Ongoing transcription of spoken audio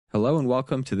Hello and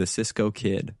welcome to the Cisco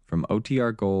Kid from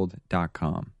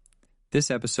OTRGold.com. This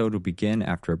episode will begin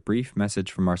after a brief message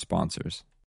from our sponsors.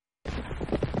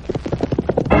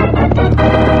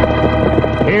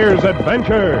 Here's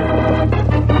adventure.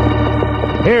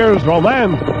 Here's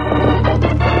romance.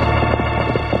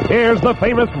 Here's the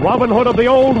famous Robin Hood of the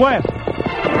Old West.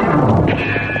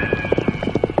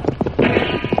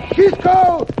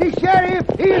 Cisco, the sheriff,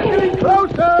 he is getting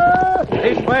closer.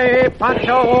 This way,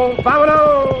 Pancho,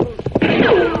 vámonos.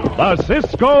 The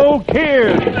Cisco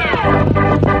Kid.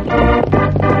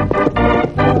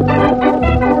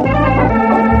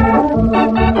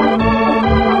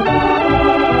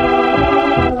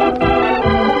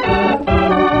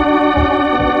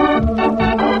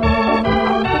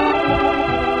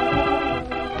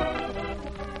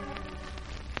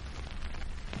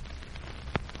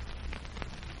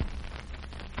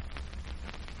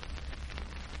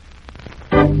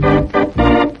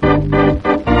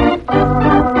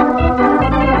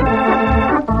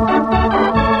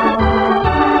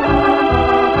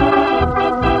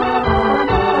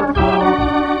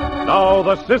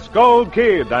 The Cisco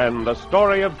Kid and the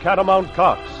story of Catamount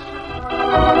Cox.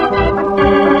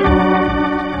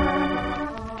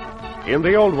 In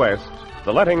the Old West,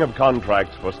 the letting of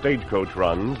contracts for stagecoach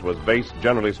runs was based,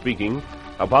 generally speaking,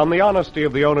 upon the honesty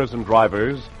of the owners and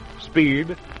drivers,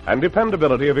 speed, and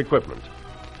dependability of equipment.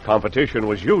 Competition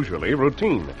was usually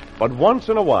routine, but once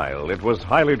in a while it was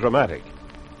highly dramatic,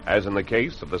 as in the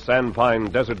case of the Sandpine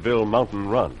Desertville Mountain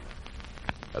Run.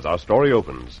 As our story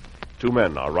opens, two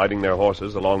men are riding their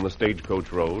horses along the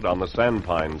stagecoach road on the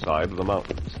Sandpine side of the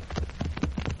mountains.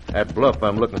 That bluff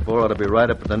I'm looking for ought to be right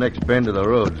up at the next bend of the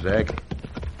road, Zach.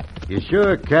 You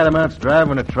sure Catamount's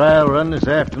driving a trial run this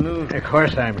afternoon? Of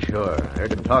course I'm sure. I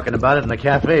heard them talking about it in the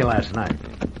cafe last night.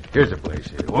 Here's the place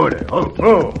here. Whoa there.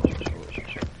 Oh.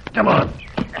 Come on.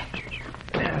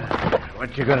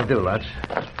 What you gonna do, Lutz?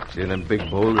 See them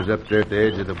big boulders up there at the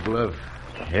edge of the bluff?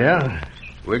 Yeah?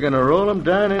 We're gonna roll them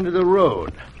down into the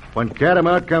road. When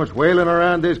Catamount comes wailing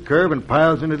around this curve and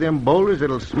piles into them boulders,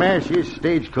 it'll smash his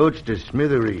stagecoach to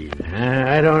smithereens.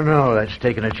 I don't know. That's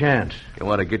taking a chance. You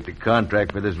want to get the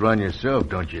contract for this run yourself,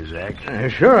 don't you, Zach?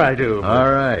 Sure I do. All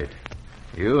right.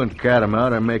 You and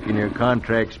Catamount are making your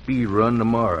contract speed run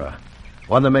tomorrow.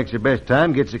 One that makes the best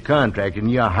time gets the contract,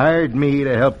 and you hired me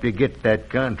to help you get that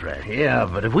contract. Yeah,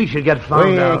 but if we should get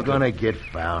found out... We ain't gonna get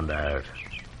found out.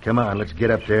 Come on, let's get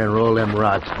up there and roll them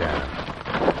rocks down.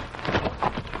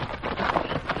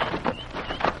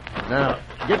 Now,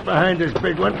 get behind this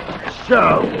big one.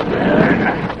 So.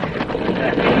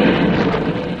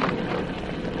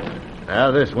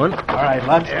 Now, this one. All right,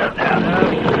 Lutz.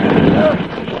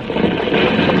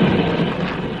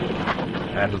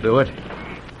 That'll do it.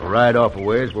 We'll ride off a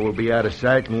ways where we'll be out of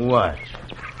sight and watch.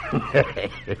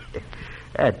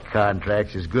 That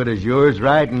contract's as good as yours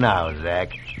right now,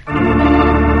 Zach.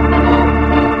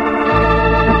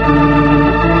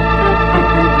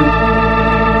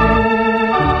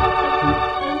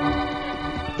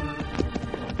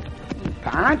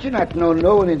 Pancho not know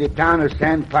no one in the town of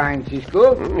Sandpine,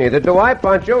 Cisco. Neither do I,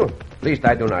 Pancho. At least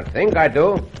I do not think I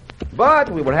do. But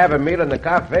we will have a meal in the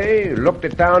cafe, look the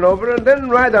town over, and then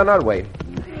ride on our way.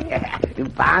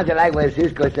 Pancho like what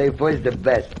Cisco say first the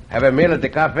best. Have a meal at the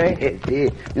cafe? See,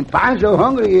 and Pancho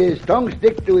hungry, his tongue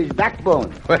stick to his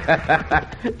backbone.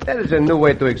 That is a new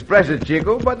way to express it,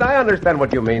 Chico, but I understand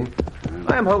what you mean.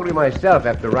 I'm hungry myself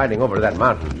after riding over that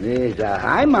mountain. It's a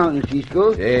high mountain,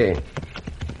 Cisco. Hey.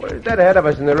 What is that ahead of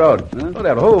us in the road? Huh? Oh,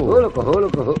 that hole.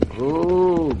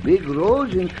 Oh, big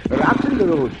roads and rocks in the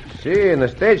road. See, and the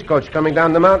stagecoach coming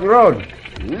down the mountain road.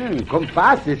 Come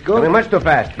fast, Cisco. Coming much too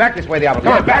fast. Back this way, Diablo.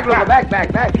 Come on, back. Hey,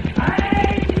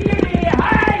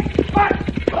 but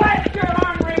blast your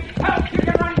long range pelt. You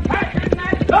can run faster than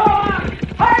that. Go on.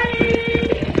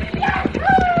 Hey!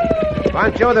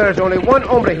 Pancho, there is only one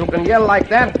hombre who can yell like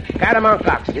that. Catamount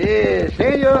Cox.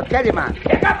 Senor Catamount.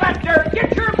 Pick up that dirt.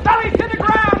 Get your belly to the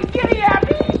ground. Giddy up.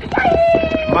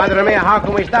 Madre mia, how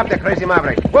can we stop that crazy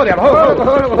maverick? Whoa, Diablo.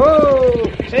 Ho.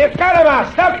 See,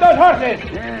 Catamount, stop those horses.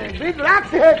 Big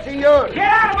rocks ahead, senor. Get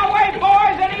out of my way,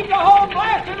 boys, and eat the whole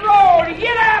blasted road.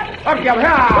 Get up. Up, Diablo.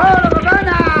 Go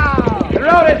now. The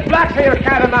road is black, Senor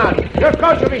Catamount. Your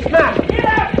coach will be smashed. Get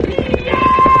up.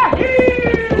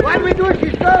 Yahoo! What do we do,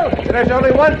 Cisco? There's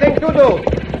only one thing to do.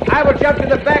 I will jump to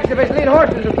the backs of his lead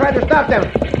horses and try to stop them.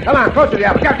 Come on, closer,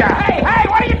 Diablo. Hey,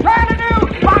 what are you trying to do?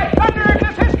 By thunder, it's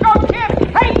a Cisco Kid.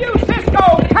 Hey, you, Cisco,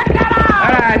 cut that out.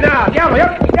 All right, now, Diablo,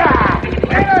 yep.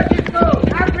 Hey, Cisco,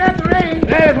 I'll grab the reins.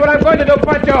 That is what I'm going to do,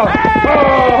 Pancho. Hey!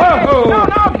 Oh. No,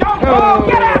 don't go.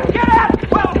 Get up.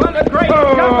 Well, for the great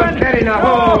jumping. Steady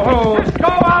now. Cisco,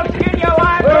 I'll skin you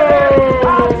alive.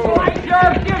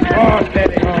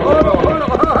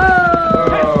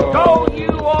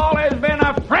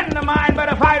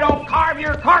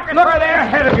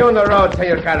 on the road,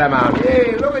 Senor Catamount.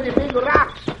 Hey, look at the big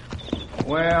rocks.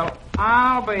 Well,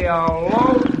 I'll be a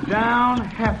low-down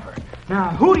heifer. Now,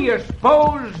 who do you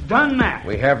suppose done that?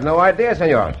 We have no idea,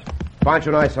 senor. Pancho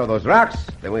and I saw those rocks,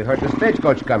 then we heard the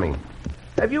stagecoach coming.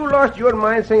 Have you lost your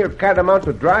mind, Senor Catamount,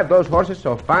 to drive those horses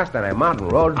so fast on a mountain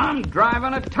road? I'm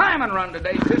driving a time and run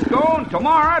today, Cisco, and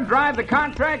tomorrow I drive the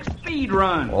contract speed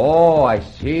run. Oh, I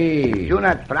see. You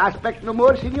not prospect no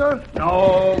more, senor?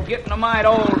 No, getting a mite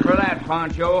old for that,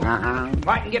 Pancho. Uh-huh. If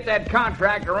I can get that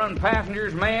contract to run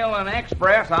passengers, mail, and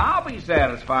express, I'll be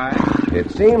satisfied. It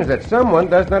seems that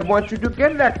someone does not want you to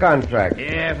get that contract.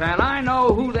 Yes, and I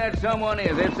know who that someone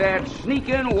is. It's that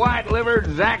sneaking,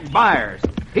 white-livered Zach Byers.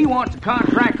 He wants to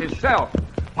contract himself.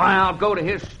 Why, I'll go to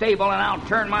his stable and I'll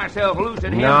turn myself loose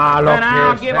at him. Now, look and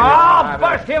I'll here, I'll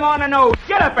bust him on the nose.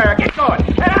 Get up there, get going.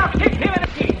 And I'll kick him in the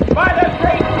teeth. By the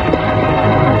great...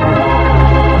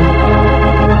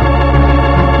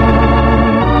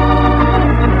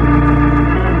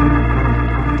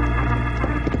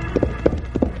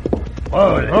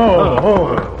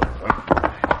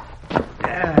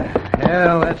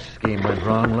 Well, that scheme went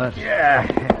wrong, Les. Yeah.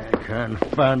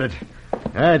 Confound it.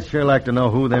 I'd sure like to know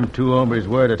who them two hombres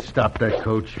were that stopped that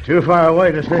coach. Too far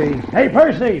away to see. Hey,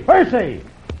 Percy! Percy!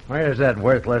 Where's that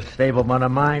worthless stableman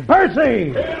of mine?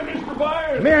 Percy! Yeah, Mr.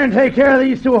 Byers. Come here and take care of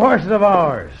these two horses of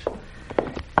ours.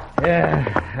 Yeah.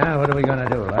 Now, what are we going to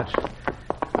do, Lutz?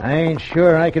 I ain't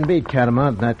sure I can beat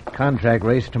Catamount in that contract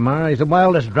race tomorrow. He's the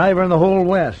wildest driver in the whole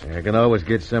West. I can always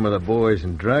get some of the boys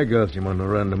and dry gulch him on the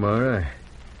run tomorrow.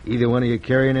 Either one of you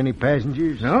carrying any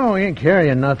passengers? No, we ain't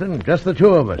carrying nothing. Just the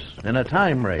two of us in a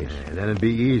time race. Yeah, then it'd be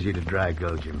easy to dry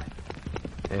gulch him.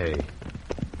 Hey,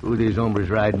 who are these hombres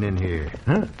riding in here?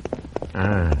 Huh?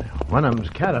 One of them's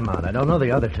Catamount. I don't know the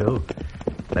other two.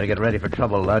 Better get ready for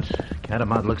trouble, Lutz.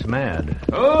 Catamount looks mad.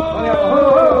 I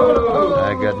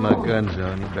got my guns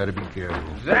on. You better be careful.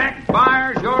 Zach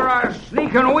Byers, you're a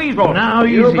sneaking weasel. Now,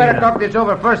 You easy better now. talk this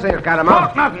over first, Senor Catamount.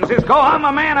 Talk nothing, Cisco. I'm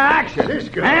a man of action.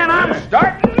 Cisco. And I'm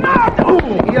starting now.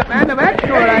 You're a man of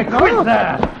action, all right, no? Quit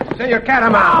that. Senor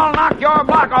Catamount. I'll knock your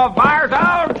block off, Byers.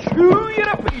 I'll chew you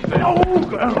to pieces.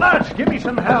 Oh, Lutz, give me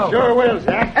some help. Sure will,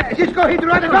 Zach. Cisco, he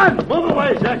threw out the gun. Move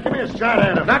away, Zach. Give me a shot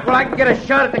at him. Not while I can get a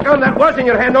shot at the gun that was in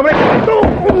your hand, hombre.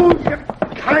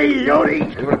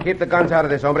 Coyote! We will keep the guns out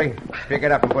of this, hombre. Pick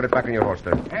it up and put it back in your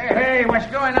holster. Hey, what's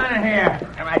going on in here?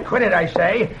 I quit it, I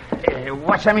say.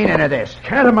 What's the meaning of this?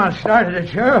 Catamount started it,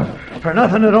 Sheriff, for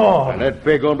nothing at all. That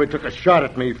big hombre took a shot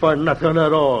at me for nothing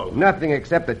at all. Nothing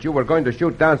except that you were going to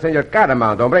shoot down Senor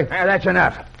Catamount, hombre. That's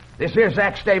enough. This here's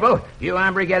Zach's stable. You,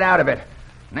 hombre, get out of it.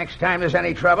 Next time there's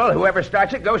any trouble, whoever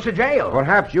starts it goes to jail.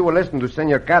 Perhaps you will listen to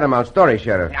Senor Catamount's story,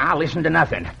 Sheriff. I'll listen to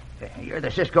nothing. You're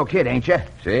the Cisco Kid, ain't you?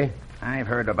 See? I've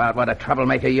heard about what a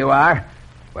troublemaker you are.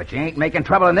 But you ain't making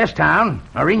trouble in this town,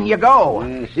 or in you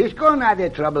go. Cisco not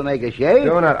a troublemaker, Sheriff.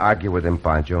 Do not argue with him,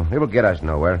 Pancho. He will get us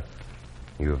nowhere.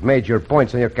 You've made your point,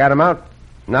 Senor Catamount.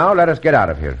 Now let us get out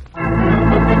of here.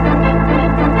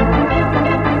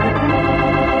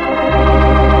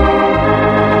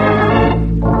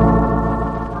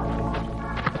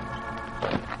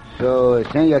 So,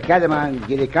 Senor Catamount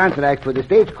get a contract for the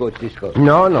stagecoach, Cisco.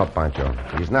 No, Pancho.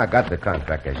 He's not got the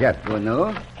contract as yet. Oh,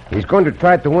 no? He's going to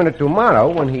try to win it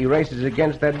tomorrow when he races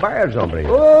against that Byers hombre.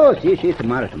 Oh, see,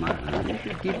 tomorrow. You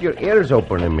should keep your ears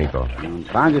open, amigo.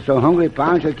 Pancho's so hungry,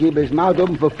 Pancho keep his mouth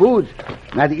open for food,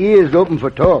 not ears open for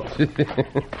talk.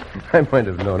 I might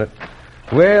have known it.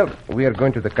 Well, we are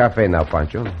going to the cafe now,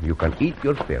 Pancho. You can eat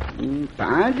your fill.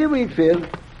 Pancho we fill.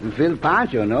 We fill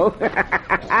Pancho, no?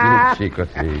 Chico,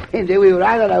 see. And then we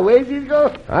ride on our way,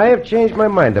 Cisco? I have changed my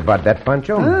mind about that,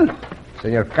 Pancho. Huh?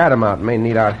 Senor Catamount may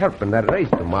need our help in that race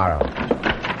tomorrow.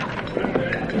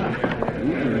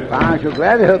 Pancho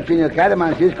glad to help Senor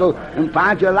Catamount, Cisco, and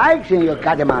Pancho likes Senor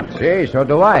Catamount. See, so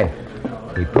do I.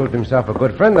 He proved himself a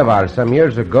good friend of ours some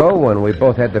years ago when we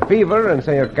both had the fever and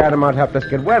Senor Catamount helped us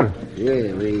get well.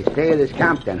 Yeah, we stay at his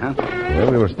camp then, huh?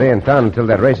 Well, we will stay in town until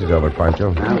that race is over,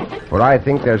 Pancho. For I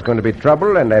think there's going to be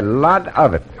trouble and a lot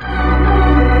of it.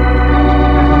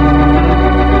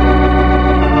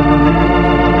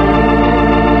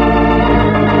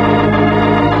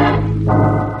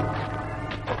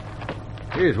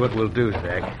 Here's what we'll do,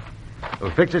 Zach.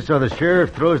 We'll fix it so the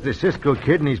sheriff throws the Cisco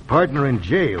Kid and his partner in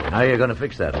jail. How are you going to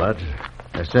fix that, Lutz?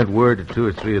 I sent word to 2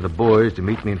 or 3 of the boys to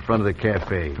meet me in front of the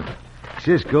cafe.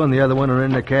 Cisco and the other one are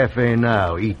in the cafe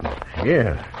now, eating.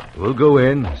 Yeah. We'll go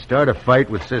in, start a fight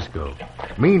with Cisco.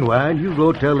 Meanwhile, you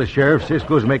go tell the sheriff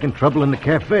Cisco's making trouble in the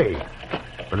cafe.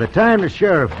 By the time the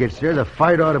sheriff gets there, the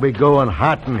fight ought to be going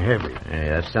hot and heavy.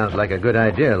 Yeah, that sounds like a good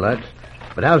idea, Lutz.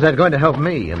 But how's that going to help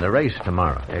me in the race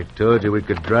tomorrow? I told you we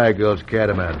could dry gulch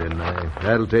Catamount, didn't I?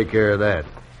 That'll take care of that.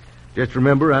 Just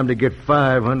remember, I'm to get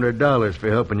 $500 for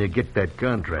helping you get that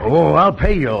contract. Oh, I'll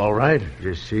pay you, all right.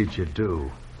 Just see what you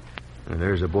do. And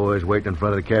there's the boys waiting in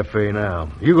front of the cafe now.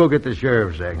 You go get the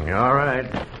sheriff, Zach. All right.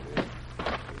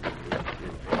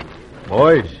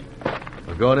 Boys,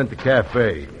 we're going into the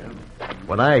cafe.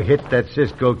 When I hit that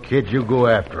Cisco kid, you go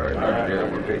after him.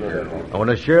 And when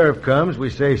the sheriff comes, we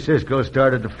say Cisco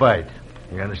started the fight.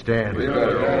 You understand?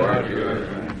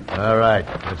 All right,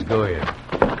 let's go in.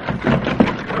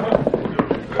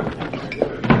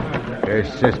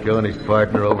 There's Cisco and his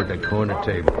partner over at the corner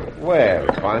table. Well,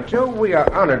 Pancho, we are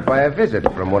honored by a visit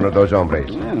from one of those hombres.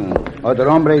 Other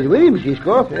hombres with him,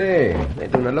 Cisco. Hey, they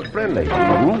do not look friendly.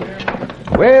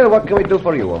 Well, what can we do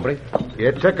for you, hombre?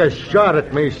 You took a shot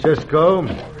at me, Cisco.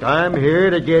 I'm here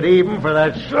to get even for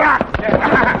that shot.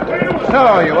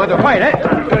 So, you want to fight, eh?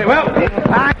 Very well.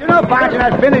 Pancho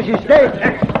has finished his stage.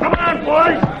 Come on,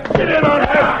 boys. Get in on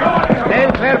that.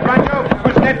 Stand clear, Pancho.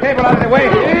 Push that table out of the way.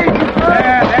 There,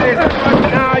 that is good.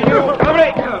 Now, you,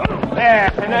 hombre. There,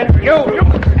 and then you.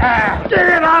 Get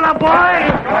in on it, boy.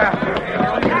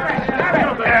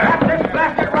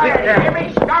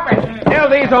 Stop it. Tell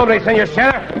these hombres, Senor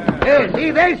Sheriff.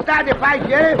 See, they start the fight,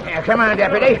 Sheriff. Come on,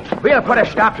 Deputy. We'll put a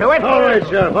stop to it. All right,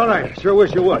 Sheriff, all right. Sure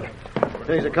wish you would.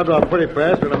 Things have come off pretty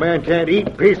fast when a man can't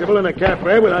eat peaceable in a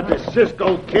cafe without this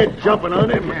Cisco kid jumping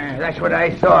on him. That's what I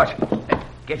thought.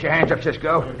 Get your hands up,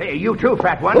 Cisco. Hey, you too,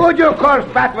 fat one. Who'd you call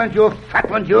fat ones, you fat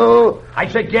ones, you? I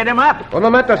said get him up. Un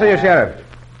momento, Senor Sheriff.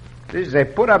 This is a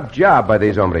put-up job by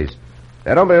these hombres.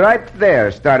 That hombre right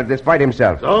there started this fight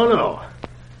himself. Oh, no.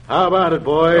 How about it,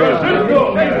 boys?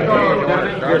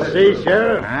 You see,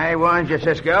 Sheriff? I warned you,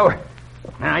 Cisco.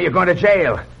 Now you're going to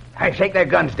jail. I take their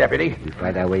guns, Deputy. You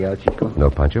fight our way out, Cisco? No,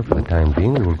 Pancho. For the time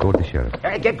being, we will go with the sheriff.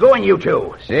 Get going, you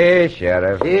two. Si,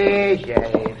 Sheriff. Si,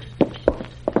 Sheriff.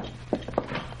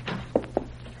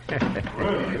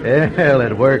 Well,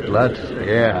 it worked, Lutz.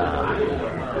 Yeah.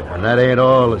 And that ain't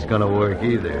all that's going to work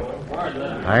either.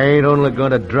 I ain't only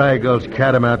going to dry gulch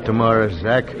Catamount tomorrow,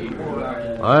 Zach.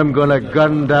 I'm going to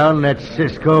gun down that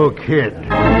Cisco kid.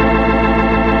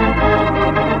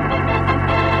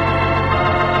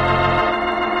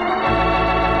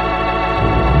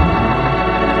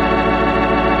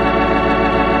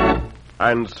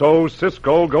 And so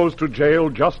Cisco goes to jail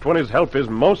just when his help is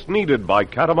most needed by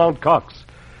Catamount Cox.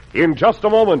 In just a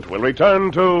moment, we'll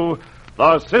return to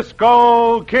the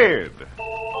Cisco Kid.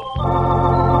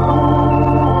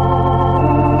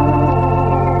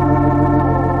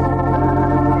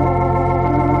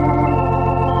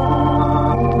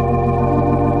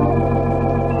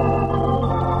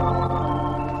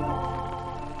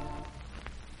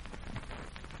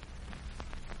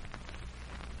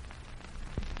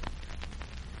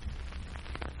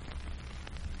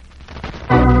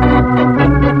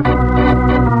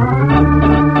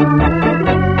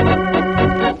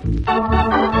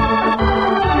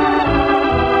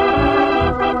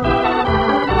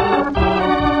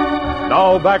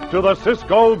 Now back to the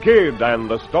Cisco Kid and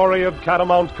the story of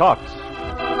Catamount Cox.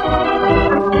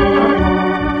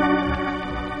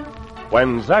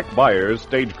 When Zach Byers,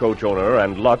 stagecoach owner,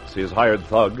 and Lutz, his hired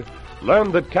thug,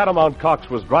 learned that Catamount Cox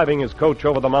was driving his coach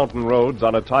over the mountain roads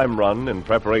on a time run in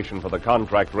preparation for the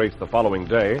contract race the following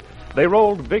day, they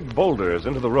rolled big boulders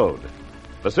into the road.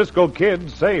 The Cisco Kid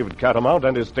saved Catamount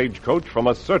and his stagecoach from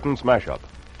a certain smash-up.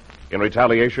 In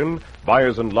retaliation,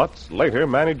 Byers and Lutz later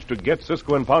managed to get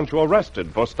Cisco and Pancho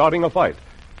arrested for starting a fight,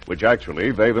 which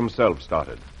actually they themselves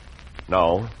started.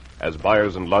 Now, as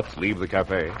Byers and Lutz leave the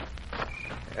cafe...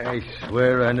 I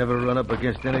swear I never run up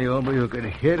against any hombre who could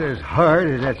hit as hard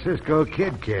as that Cisco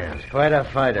Kid can. Quite a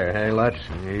fighter, hey, Lutz?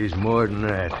 He's more than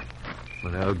that.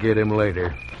 But I'll get him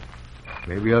later.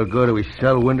 Maybe I'll go to his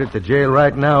cell window at the jail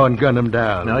right now and gun him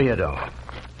down. No, you don't.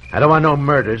 I don't want no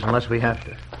murders unless we have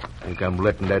to. Think I'm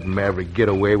letting that maverick get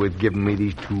away with giving me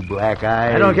these two black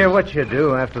eyes? I don't care what you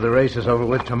do after the race is over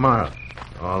with tomorrow.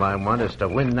 All I want is to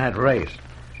win that race.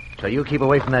 So you keep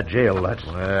away from that jail, Lutz.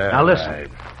 Well, now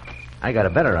listen. I got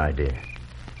a better idea.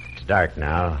 It's dark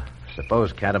now.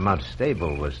 Suppose Catamount's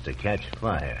stable was to catch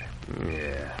fire.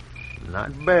 Yeah.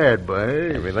 Not bad,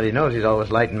 boys. Everybody knows he's always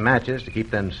lighting matches to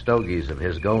keep them stogies of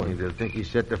his going. They'll think he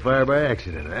set the fire by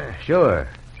accident, eh? Sure.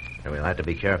 And we'll have to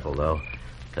be careful, though,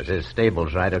 because his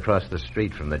stable's right across the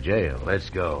street from the jail. Let's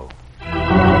go.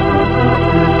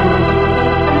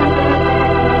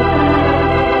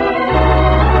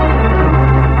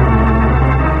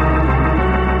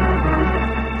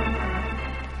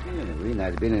 We've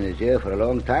not been in the jail for a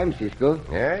long time, Cisco.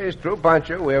 Yeah, it's true,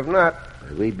 Pancho. We have not.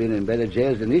 we've been in better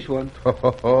jails than this one.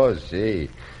 Oh, see.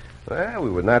 Well, we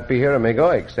would not be here, amigo,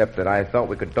 except that I thought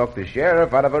we could talk the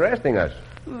sheriff out of arresting us.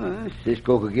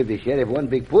 Cisco could give the sheriff one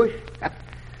big push.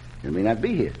 He may not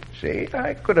be here. See,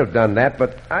 I could have done that,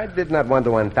 but I did not want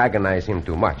to antagonize him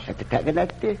too much.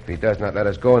 Antagonize? If he does not let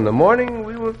us go in the morning,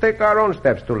 we will take our own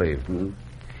steps to leave.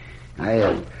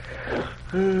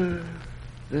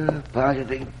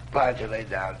 Pancho, lay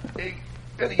down. Hey,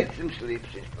 gotta get some sleep,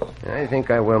 Cisco. I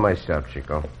think I will myself,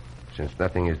 Chico. Since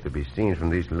nothing is to be seen from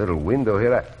this little window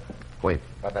here, Wait.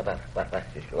 What,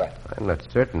 Cisco, what? I'm not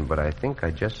certain, but I think I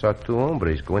just saw two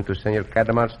hombres go into Senor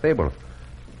Catamount's stable.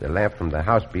 The lamp from the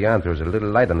house beyond throws a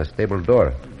little light on the stable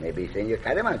door. Maybe Senor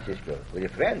Catamount, Cisco, with a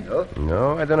friend, no?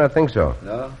 No, I do not think so.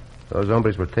 No? Those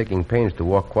hombres were taking pains to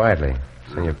walk quietly.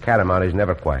 Senor Catamount is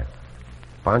never quiet.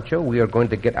 Pancho, we are going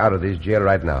to get out of this jail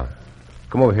right now.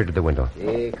 Come over here to the window.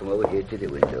 Yeah, come over here to the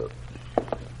window.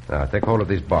 Now, take hold of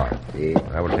this bar. Yeah.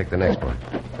 I will take the next one.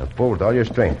 Now, pull with all your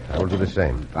strength. I will do the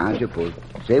same. Pancho, pull.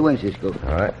 Say when, Cisco.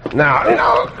 All right. Now,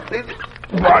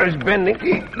 the bar is bending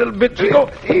a little bit, Chico.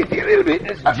 Easy, a little bit.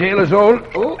 This jail is old.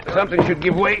 Something should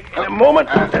give way in a moment.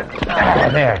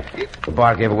 There. The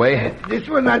bar gave away. This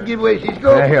one not give way,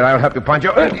 Cisco. Here, I'll help you,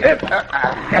 Pancho.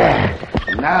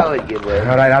 Now it give way.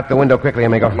 All right, out the window quickly,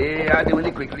 amigo. Yeah, I'll do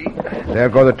it quickly. There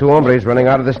go the two hombres running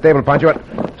out of the stable, Pancho.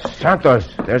 Santos,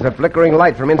 there's a flickering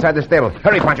light from inside the stable.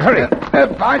 Hurry, Pancho, hurry.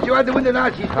 Pancho, out the window now,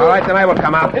 Cisco. All right, then I will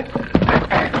come out.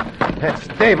 That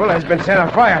stable has been set on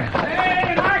fire.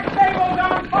 Hey, my stable's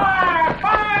on fire!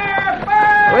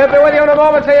 Fire! We'll be with you in a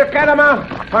moment, Senor Catamount.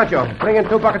 Pancho, bring in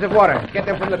 2 buckets of water. Get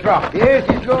them from the trough. Yes,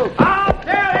 Cisco. I'll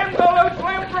tell him to loose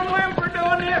limb from limb for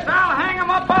doing this. I'll hang him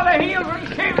up by the heels and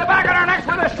shave the back of their necks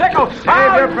with a sickle.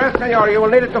 Save your breath, senor. You will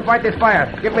need it to fight this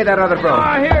fire. Give me that other broom.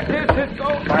 Here it is,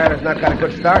 Cisco. Fire has not got a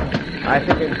good start. I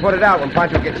think we can put it out when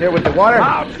Pancho gets here with the water.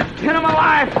 I'll skin him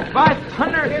alive. By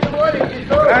thunder. Here's the water,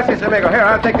 Cisco. Gracias, amigo. Here,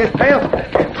 I'll take this pail.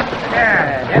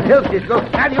 That helps, Cisco.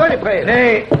 Now the other pail.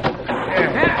 Hey.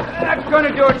 That's going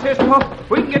to do it, Cisco.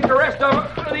 We can get the rest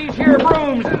of these here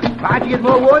brooms. Pancho, get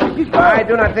more water, Cisco. I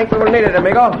do not think we will need it,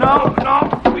 amigo. No,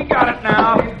 we got it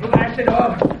now. Blast it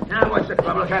off. Now, what's the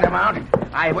trouble, Catamount?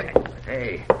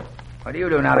 Hey, what are you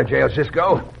doing out of jail,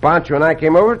 Cisco? Pancho and I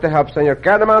came over to help Senor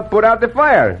Catamount put out the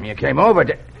fire. You came over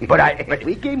to... But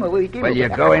we came over. Well, you're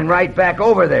going right back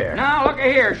over there. Now, look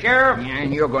here, Sheriff.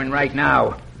 And you're going right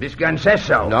now. This gun says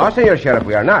so. No, Senor Sheriff,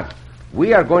 we are not.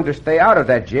 We are going to stay out of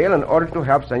that jail in order to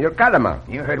help Senor Catamount.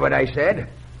 You heard what I said.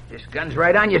 This gun's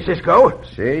right on you, Cisco.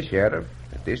 See, Sheriff,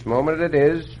 at this moment it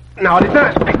is... No, it is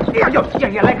not. You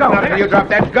let go. Now, can you drop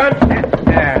that gun?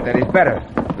 There, that is better.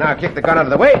 Now, kick the gun out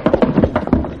of the way.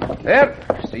 There.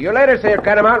 See you later, Senor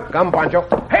Catamount. Come, Pancho.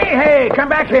 Hey, come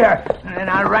back here. And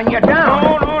I'll run you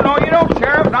down. No, you don't,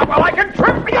 Sheriff. Not while I can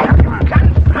trip you.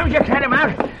 How's your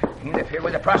Catamount? Interfere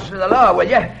with the process of the law, will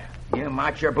you? You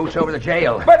march your boots over the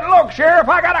jail. But look, Sheriff,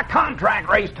 I got a contract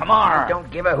race tomorrow.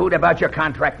 Don't give a hoot about your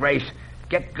contract race.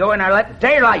 Get going or let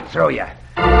daylight through you.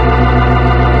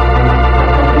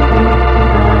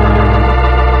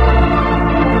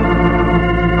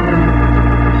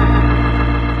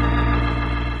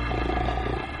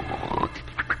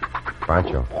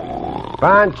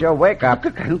 Pancho, wake up.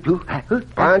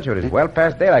 Pancho, it is well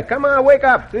past daylight. Come on, wake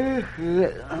up.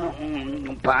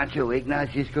 Pancho, wake now,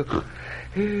 Cisco.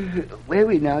 Where are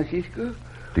we now, Cisco?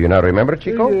 Do you not remember,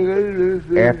 Chico?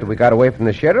 After we got away from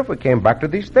the sheriff, we came back to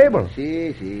these stables.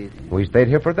 Si. We stayed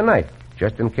here for the night,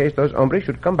 just in case those hombres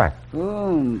should come back.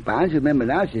 Oh, Pancho, remember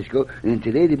now, Cisco. And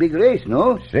today the big race,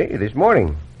 no? See, this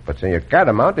morning. But Senor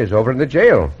Catamount is over in the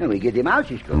jail. No, we get him out,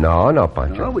 Cisco. No,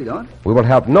 Pancho. No, we don't. We will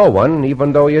help no one,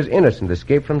 even though he is innocent,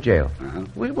 escape from jail. Uh-huh.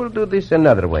 We will do this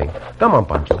another way. Come on,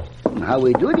 Pancho. How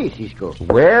we do this, Cisco?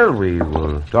 Well, we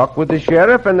will talk with the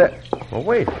sheriff and the... Oh,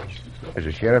 wait. There's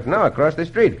a sheriff now across the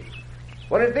street.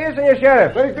 What is this, Senor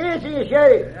Sheriff? What is this, Senor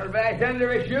Sheriff? Well, back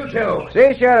under it's you two.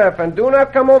 See, Sheriff, and do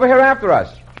not come over here after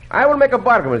us. I will make a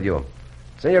bargain with you.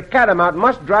 Senor Catamount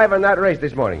must drive in that race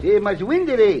this morning. He must win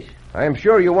the race. I am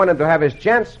sure you want him to have his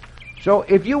chance. So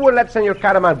if you will let Senor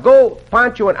Catamount go,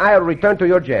 Pancho and I will return to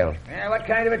your jail. What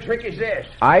kind of a trick is this?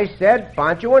 I said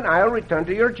Pancho and I will return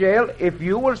to your jail if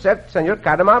you will set Senor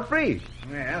Catamount free.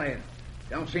 Well, it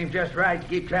don't seem just right to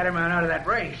keep Catamount out of that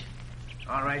race.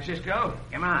 All right, Cisco,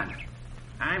 come on.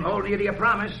 I'm holding you to your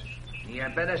promise. You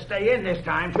better stay in this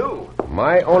time, too.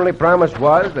 My only promise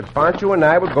was that Pancho and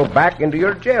I would go back into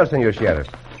your jail, Senor Sheriff.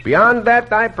 Beyond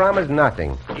that, I promise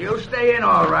nothing. You stay in,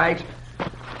 all right.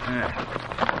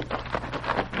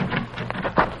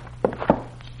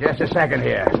 Just a second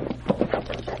here.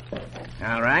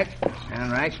 All right. All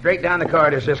right, straight down the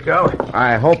corridor, Cisco.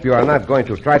 I hope you are not going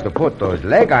to try to put those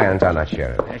leg irons on us,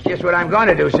 Sheriff. That's just what I'm going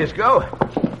to do, Cisco.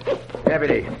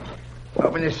 Deputy,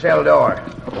 open this cell door.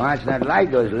 Why's not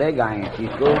like those leg irons,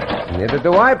 Cisco? Neither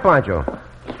do I, Pancho.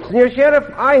 Senor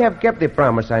Sheriff, I have kept the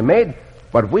promise I made,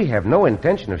 but we have no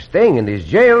intention of staying in this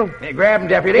jail. Hey, grab him,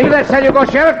 Deputy. Into that cell you go,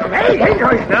 Sheriff. Hey,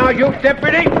 now, you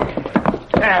deputy.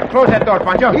 Close that door,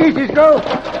 Pancho. Easy, Cisco.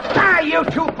 You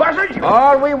two buzzards.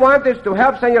 All we want is to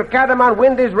help Senor Catamount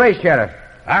win this race, Sheriff.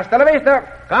 Hasta la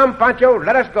vista. Come, Pancho,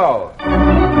 let us go.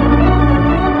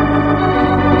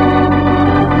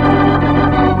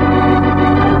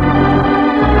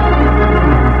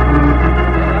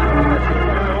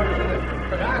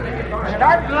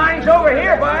 Start lines over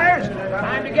here, boys.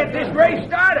 Time to get this race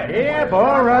started. Yep,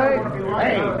 all right.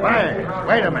 Hey, Byers,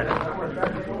 wait a minute.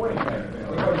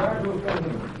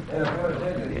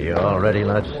 You all ready,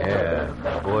 Lutz? Yeah,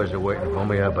 the boys are waiting for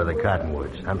me up by the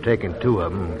cottonwoods. I'm taking 2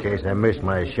 of them in case I miss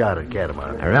my shot at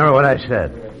Catamount. Remember what I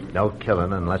said. No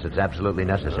killing unless it's absolutely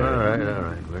necessary. All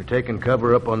right. We're taking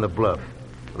cover up on the bluff.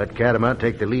 Let Catamount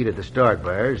take the lead at the start,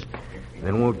 Byers.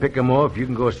 Then when we pick him off, you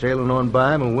can go sailing on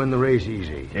by him and win the race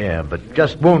easy. Yeah, but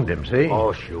just wound him, see?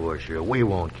 Oh, sure. We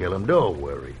won't kill him. Don't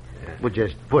worry. We'll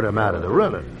just put him out of the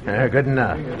running. Good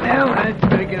enough. Well, I'd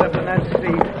better get up in that seat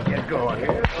and get going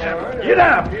here. Get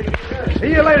up!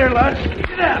 See you later, Lutz.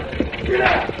 Get up!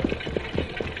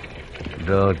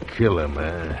 Don't kill him,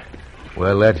 eh?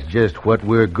 Well, that's just what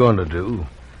we're going to do.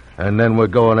 And then we're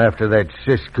going after that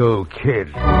Cisco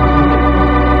kid.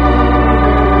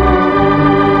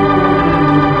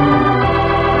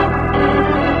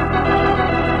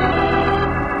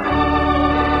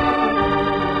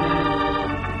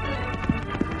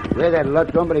 Where that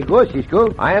Lutz hombre go,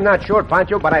 Cisco? I am not sure,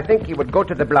 Pancho, but I think he would go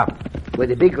to the bluff. Where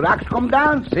the big rocks come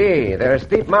down? See, there's a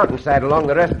steep mountainside along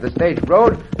the rest of the stage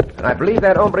road, and I believe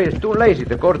that hombre is too lazy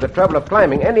to go to the trouble of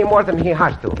climbing any more than he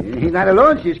has to. He's not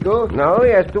alone, Cisco. No, he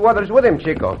has 2 others with him,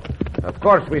 Chico. Of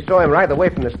course, we saw him right away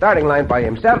from the starting line by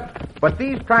himself, but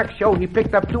these tracks show he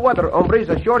picked up 2 other hombres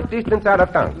a short distance out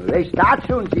of town. They start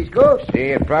soon, Cisco.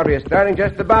 See, it probably is starting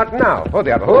just about now. Oh,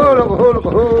 the other.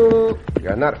 Ho.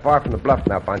 You're not far from the bluff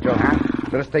now, Pancho.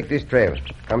 Let us take this trail.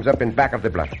 Comes up in back of the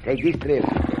bluff. Take this trail.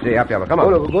 See, up, Come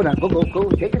on. Go now.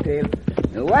 Go. Take the trail.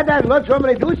 Now, what does Lutz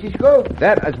hombre do, Cisco?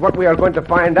 That is what we are going to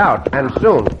find out, and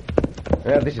soon.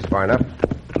 Well, this is far enough.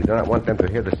 We do not want them to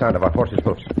hear the sound of our horses'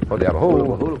 hoofs. Oh, the other.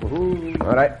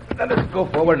 All right. Let us go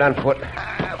forward on foot.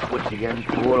 Foot's again.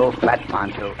 Poor old flat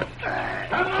Pancho.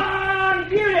 Come on,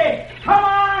 Beauty! Come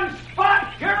on,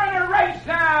 Spot! You're in a race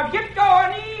now! Get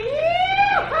going!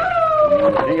 Yee-hoo!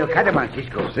 Senor Catamount,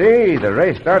 Cisco. See, the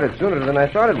race started sooner than I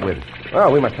thought it would.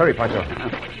 Well, we must hurry, Pancho.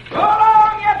 Go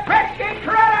along, you pesky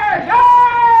critters!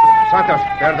 Santos,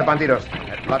 there are the bandidos.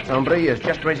 That Lutz hombre is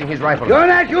just raising his rifle. You're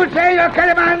not shoot, Senor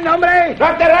Catamount, hombre!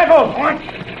 Drop the rifle! What?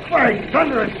 By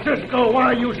thunder, Cisco,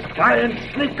 why you spy and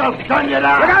sneak? I'll gun you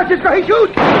down. Look out, Cisco, he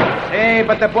shoots! Hey,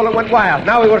 but the bullet went wild.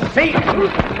 Now we will see.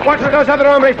 Watch for those other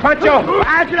hombres, Pancho.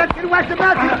 I should have watch them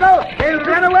out, Cisco. They'll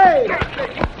run away.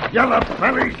 Yellow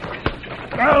bellies.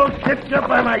 I'll get you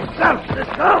by myself,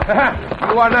 Cisco.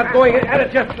 You are not going at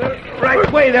it just the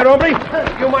right way there, hombre.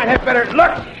 You might have better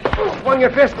look. Swung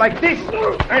your fist like this,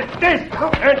 and this,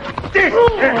 and this.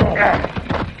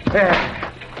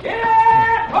 Get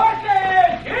up,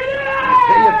 horses! Get up!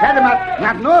 Senor Catamount,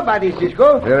 not nobody,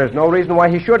 Cisco. There is no reason why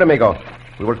he should, amigo.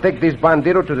 We will take this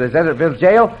bandito to the Desertville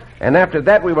jail, and after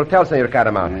that we will tell Senor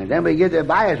Catamount. Then we give the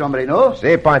bias, hombre, no?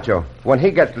 See, Pancho, when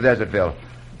he gets to Desertville.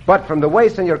 But from the way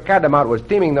Senor Catamount was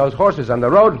teaming those horses on the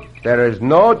road, there is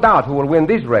no doubt who will win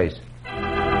this race.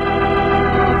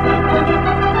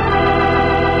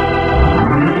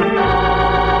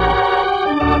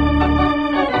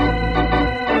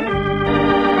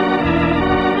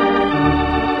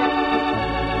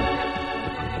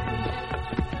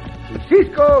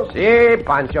 Cisco. See,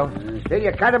 Pancho.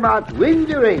 Senor Catamount win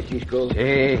the race, Cisco.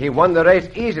 See, he won the race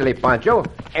easily, Pancho,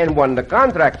 and won the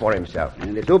contract for himself.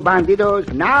 And the 2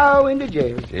 bandidos now in the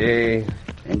jail. See.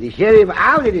 And the sheriff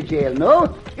out of the jail,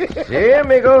 no? See,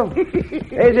 amigo.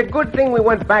 It's a good thing we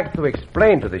went back to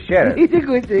explain to the sheriff. It's a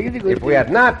good thing, If we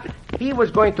had not, he was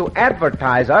going to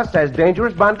advertise us as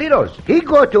dangerous bandidos. He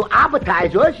go to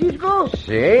advertise us, Cisco.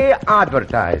 See,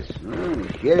 advertise.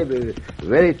 Sheriff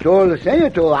very tall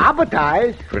senor to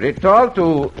advertise. Pretty tall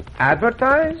to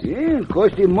advertise? Yeah,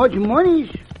 cost him much money.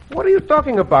 What are you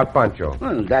talking about, Pancho?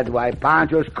 Well, that's why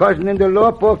Pancho's cousin in the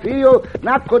law, Porfirio,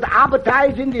 not could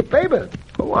advertise in the paper.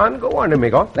 Go on,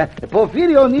 amigo.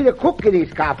 Porfirio need a cook in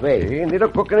his cafe. He need a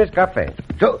cook in his cafe.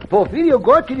 So Porfirio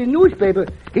go to the newspaper.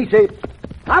 He say,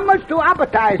 how much to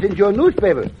advertise in your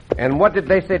newspaper? And what did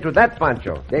they say to that,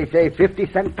 Pancho? They say 50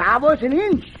 centavos an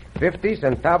inch. 50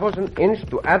 centavos an inch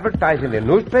to advertise in the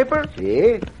newspaper?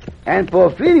 See? And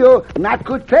Porfirio not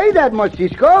could pay that much,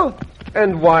 Cisco.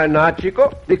 And why not,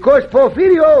 Chico? Because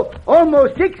Porfirio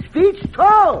almost 6 feet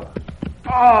tall.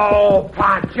 Oh,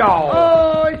 Pancho!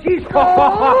 Oh, Cisco!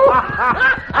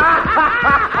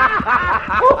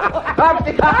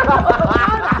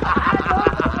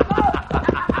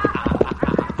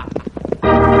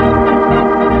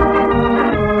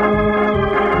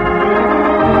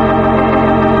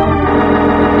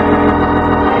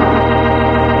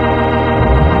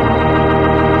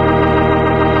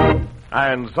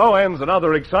 And so ends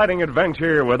another exciting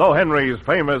adventure with O. Henry's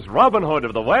famous Robin Hood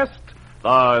of the West,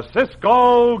 the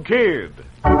Cisco Kid.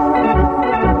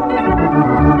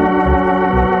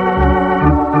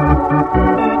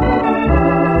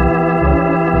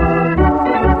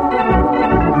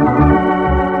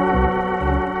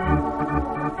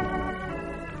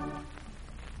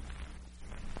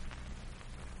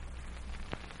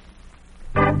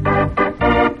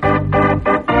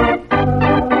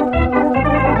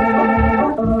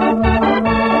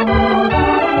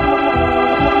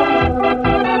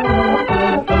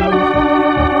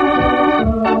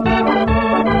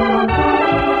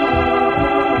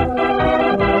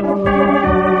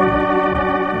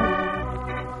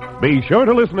 Be sure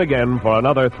to listen again for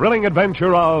another thrilling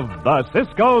adventure of the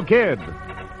Cisco Kid.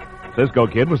 Cisco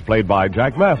Kid was played by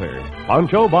Jack Mather,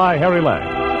 Pancho by Harry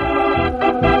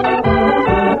Lang.